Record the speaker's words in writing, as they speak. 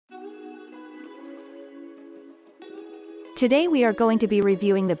Today we are going to be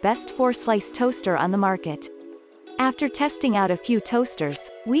reviewing the best 4-slice toaster on the market. After testing out a few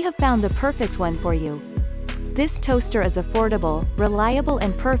toasters, we have found the perfect one for you. This toaster is affordable, reliable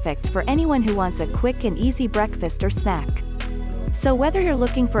and perfect for anyone who wants a quick and easy breakfast or snack. So whether you're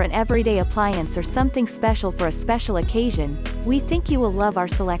looking for an everyday appliance or something special for a special occasion, we think you will love our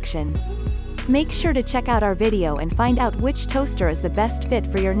selection. Make sure to check out our video and find out which toaster is the best fit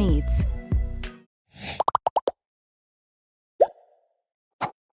for your needs.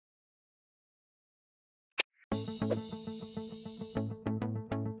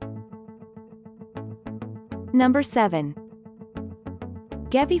 Number 7.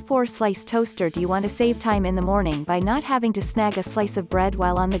 Gevi 4-slice toaster. Do you want to save time in the morning by not having to snag a slice of bread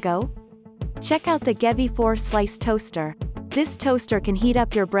while on the go? Check out the Gevi 4-slice toaster. This toaster can heat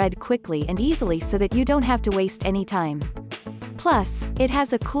up your bread quickly and easily so that you don't have to waste any time. Plus, it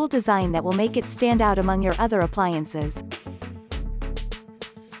has a cool design that will make it stand out among your other appliances.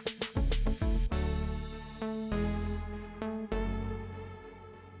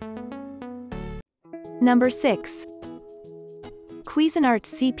 Number 6. Cuisinart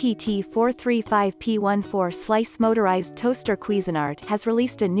CPT 435P14 Slice Motorized Toaster. Cuisinart has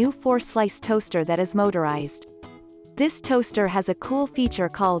released a new 4-slice toaster that is motorized. This toaster has a cool feature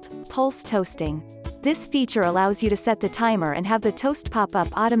called pulse toasting. This feature allows you to set the timer and have the toast pop up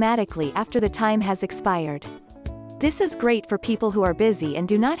automatically after the time has expired. This is great for people who are busy and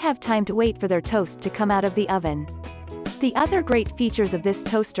do not have time to wait for their toast to come out of the oven. The other great features of this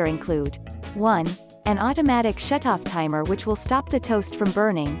toaster include 1. An automatic shutoff timer which will stop the toast from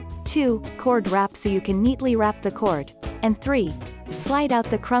burning, 2. Cord wrap so you can neatly wrap the cord, and 3. Slide out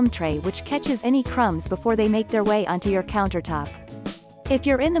the crumb tray which catches any crumbs before they make their way onto your countertop. If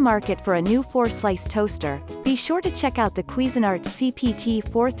you're in the market for a new 4-slice toaster, be sure to check out the Cuisinart CPT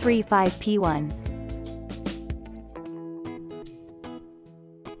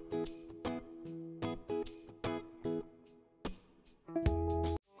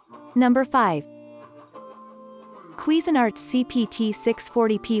Number 5. Cuisinart CPT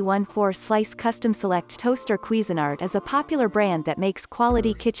 640P14 4-slice Custom Select Toaster. Cuisinart is a popular brand that makes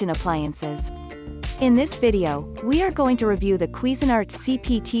quality kitchen appliances. In this video, we are going to review the Cuisinart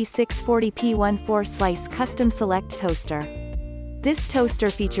CPT 640P14 4-slice Custom Select Toaster. This toaster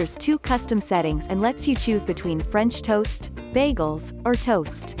features 2 custom settings and lets you choose between French toast, bagels, or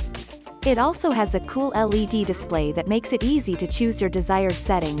toast. It also has a cool LED display that makes it easy to choose your desired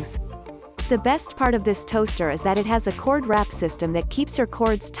settings. The best part of this toaster is that it has a cord wrap system that keeps your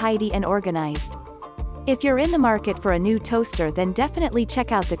cords tidy and organized. If you're in the market for a new toaster, then definitely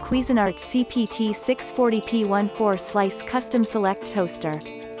check out the Cuisinart CPT 640P14 4-slice Custom Select Toaster.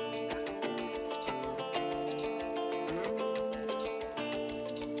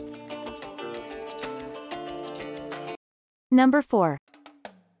 Number 4.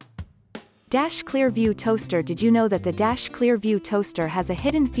 Dash Clear View Toaster. Did you know that the Dash Clear View Toaster has a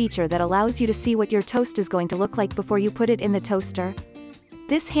hidden feature that allows you to see what your toast is going to look like before you put it in the toaster?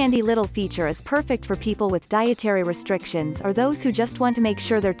 This handy little feature is perfect for people with dietary restrictions or those who just want to make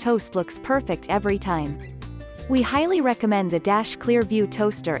sure their toast looks perfect every time. We highly recommend the Dash Clear View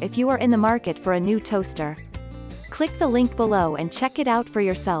Toaster if you are in the market for a new toaster. Click the link below and check it out for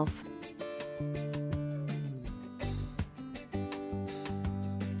yourself.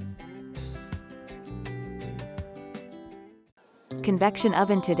 Convection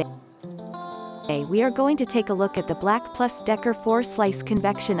oven. Today we are going to take a look at the BLACK+DECKER 4-slice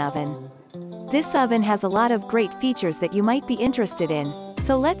convection oven. This oven has a lot of great features that you might be interested in,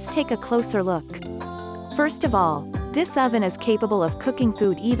 so let's take a closer look. First of all, this oven is capable of cooking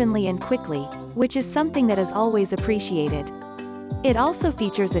food evenly and quickly, which is something that is always appreciated. It also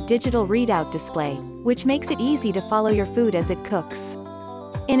features a digital readout display, which makes it easy to follow your food as it cooks.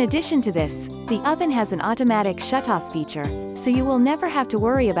 In addition to this, the oven has an automatic shutoff feature, so you will never have to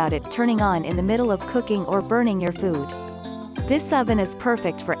worry about it turning on in the middle of cooking or burning your food. This oven is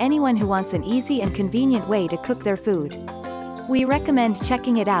perfect for anyone who wants an easy and convenient way to cook their food. We recommend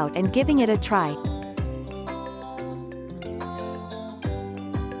checking it out and giving it a try.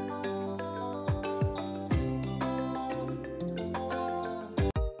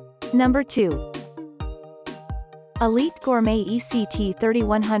 Number 2. Elite Gourmet ECT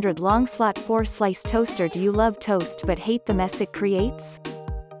 3100 Long Slot 4-slice Toaster. Do you love toast but hate the mess it creates?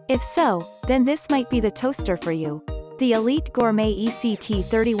 If so, then this might be the toaster for you. The Elite Gourmet ECT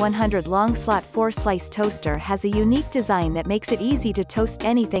 3100 Long Slot 4-slice Toaster has a unique design that makes it easy to toast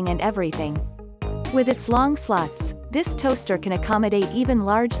anything and everything. With its long slots, this toaster can accommodate even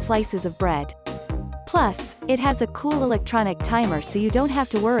large slices of bread. Plus, it has a cool electronic timer so you don't have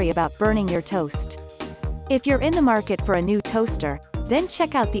to worry about burning your toast. If you're in the market for a new toaster, then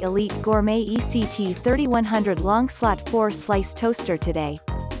check out the Elite Gourmet ECT 3100 long slot 4-slice toaster today.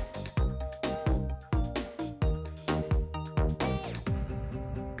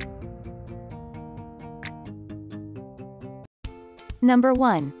 Number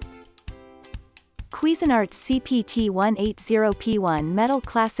 1. Cuisinart CPT180P1 Metal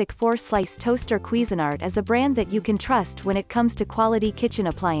Classic 4-Slice Toaster. Cuisinart is a brand that you can trust when it comes to quality kitchen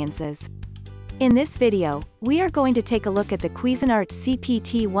appliances. In this video, we are going to take a look at the Cuisinart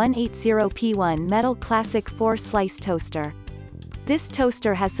CPT180P1 Metal Classic 4-Slice Toaster. This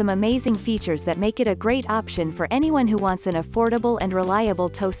toaster has some amazing features that make it a great option for anyone who wants an affordable and reliable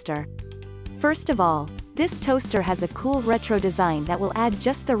toaster. First of all, this toaster has a cool retro design that will add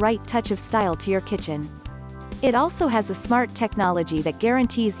just the right touch of style to your kitchen. It also has a smart technology that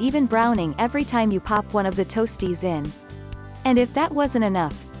guarantees even browning every time you pop one of the toasties in. And if that wasn't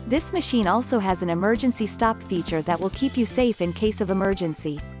enough, this machine also has an emergency stop feature that will keep you safe in case of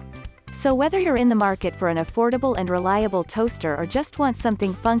emergency. So whether you're in the market for an affordable and reliable toaster or just want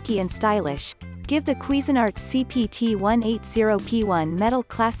something funky and stylish, give the Cuisinart CPT180P1 Metal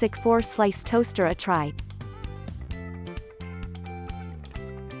Classic 4-Slice Toaster a try.